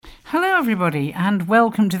Hello everybody and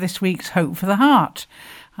welcome to this week's Hope for the Heart.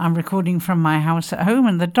 I'm recording from my house at home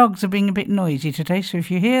and the dogs are being a bit noisy today, so if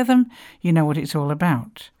you hear them, you know what it's all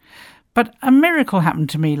about. But a miracle happened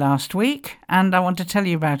to me last week and I want to tell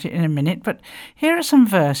you about it in a minute, but here are some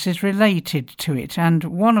verses related to it, and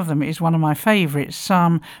one of them is one of my favourites,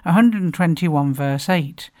 Psalm 121 verse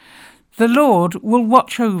 8. The Lord will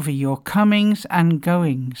watch over your comings and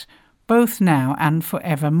goings, both now and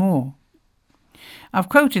forevermore. I've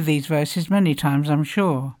quoted these verses many times, I'm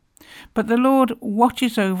sure. But the Lord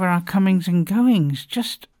watches over our comings and goings.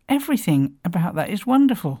 Just everything about that is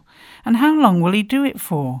wonderful. And how long will he do it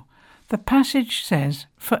for? The passage says,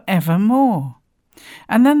 forevermore.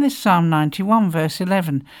 And then this Psalm 91 verse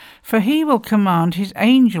 11, for he will command his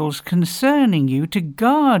angels concerning you to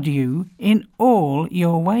guard you in all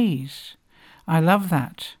your ways. I love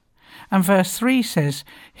that. And verse 3 says,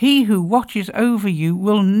 he who watches over you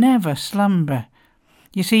will never slumber.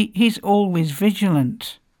 You see, he's always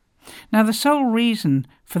vigilant. Now, the sole reason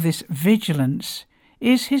for this vigilance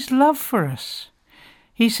is his love for us.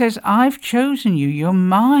 He says, I've chosen you, you're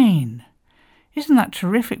mine. Isn't that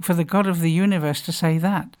terrific for the God of the universe to say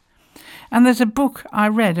that? And there's a book I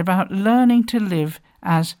read about learning to live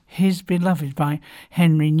as his beloved by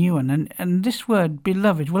Henry Nouwen. And this word,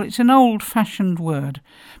 beloved, well, it's an old-fashioned word,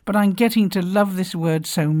 but I'm getting to love this word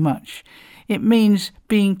so much. It means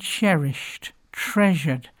being cherished,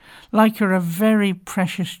 treasured, like you're a very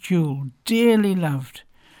precious jewel, dearly loved,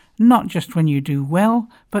 not just when you do well,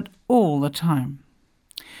 but all the time.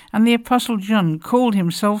 And the Apostle John called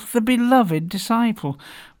himself the beloved disciple.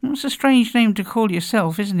 Well, it's a strange name to call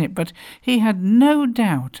yourself, isn't it? But he had no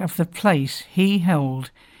doubt of the place he held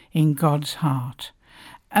in God's heart.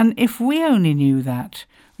 And if we only knew that,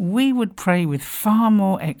 we would pray with far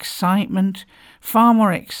more excitement, far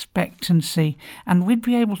more expectancy, and we'd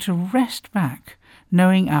be able to rest back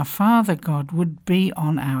knowing our Father God would be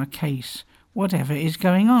on our case, whatever is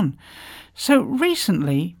going on. So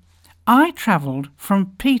recently, I travelled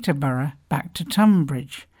from Peterborough back to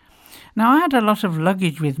Tunbridge. Now, I had a lot of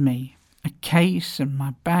luggage with me, a case and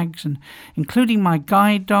my bags, and including my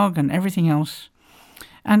guide dog and everything else.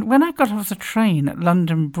 And when I got off the train at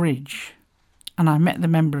London Bridge, and I met the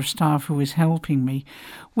member of staff who was helping me,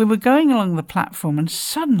 we were going along the platform and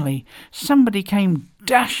suddenly somebody came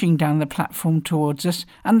dashing down the platform towards us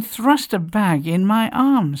and thrust a bag in my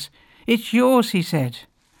arms. It's yours, he said.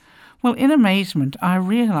 Well, in amazement, I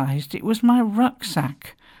realised it was my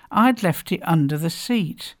rucksack. I'd left it under the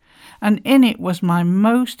seat. And in it was my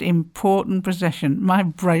most important possession, my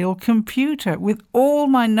Braille computer, with all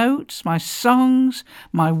my notes, my songs,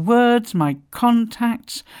 my words, my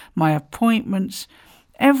contacts, my appointments,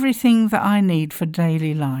 everything that I need for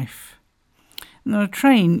daily life. Now, a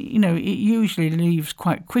train, it usually leaves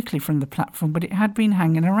quite quickly from the platform, but it had been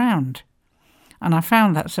hanging around. And I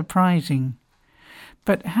found that surprising.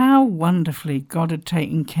 But how wonderfully God had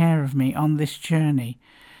taken care of me on this journey.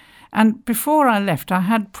 And before I left, I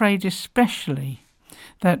had prayed especially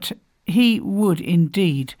that he would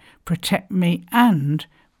indeed protect me and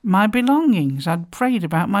my belongings. I'd prayed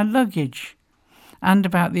about my luggage and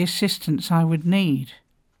about the assistance I would need.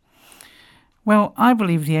 Well, I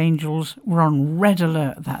believe the angels were on red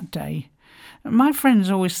alert that day. My friends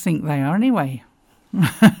always think they are anyway.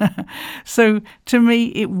 So to me,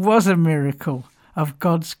 it was a miracle of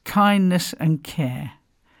God's kindness and care.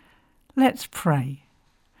 Let's pray.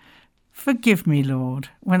 Forgive me, Lord,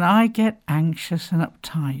 when I get anxious and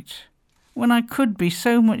uptight, when I could be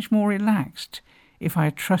so much more relaxed if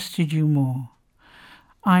I trusted you more.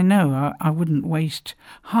 I know I wouldn't waste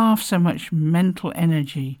half so much mental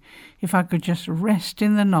energy if I could just rest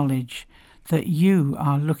in the knowledge that you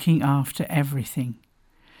are looking after everything.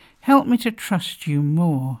 Help me to trust you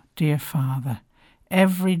more, dear Father,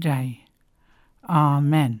 every day.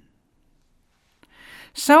 Amen.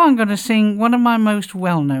 So I'm going to sing one of my most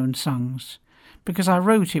well-known songs, because I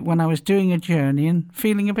wrote it when I was doing a journey and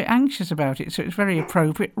feeling a bit anxious about it, so it's very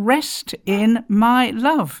appropriate. Rest in My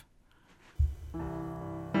Love.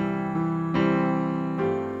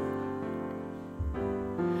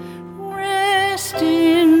 Rest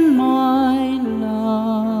in my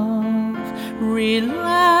love,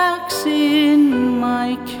 relax in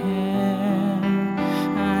my care,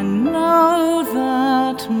 and know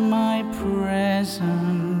that my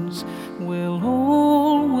presence will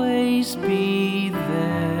always be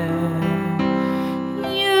there.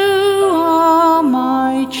 You are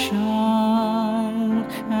my child,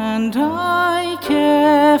 and I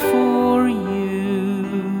care for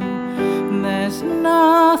you. There's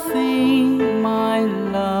nothing my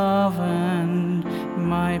love and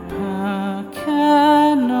my power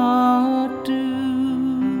cannot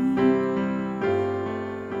do.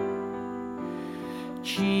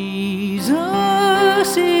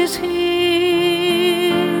 Jesus is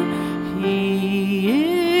here. He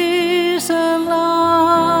is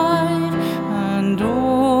alive, and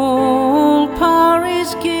all power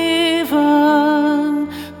is given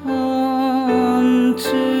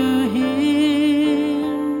unto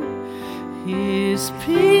him. His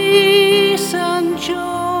peace and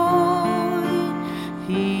joy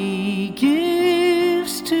he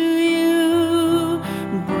gives to you,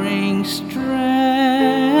 bring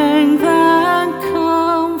strength and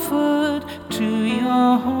comfort to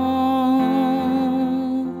your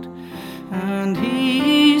heart. And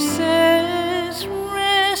he says,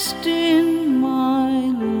 rest in my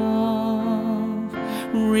love,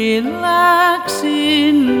 relax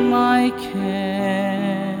in my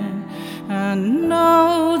care, and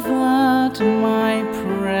know that my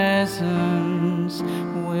presence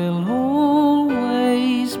will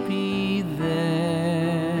always be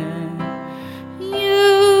there.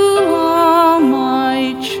 You are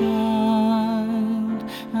my child,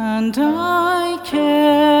 and I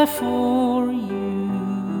care for you.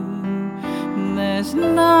 There's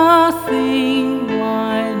nothing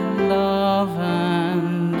my love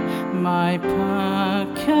and my power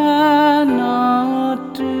can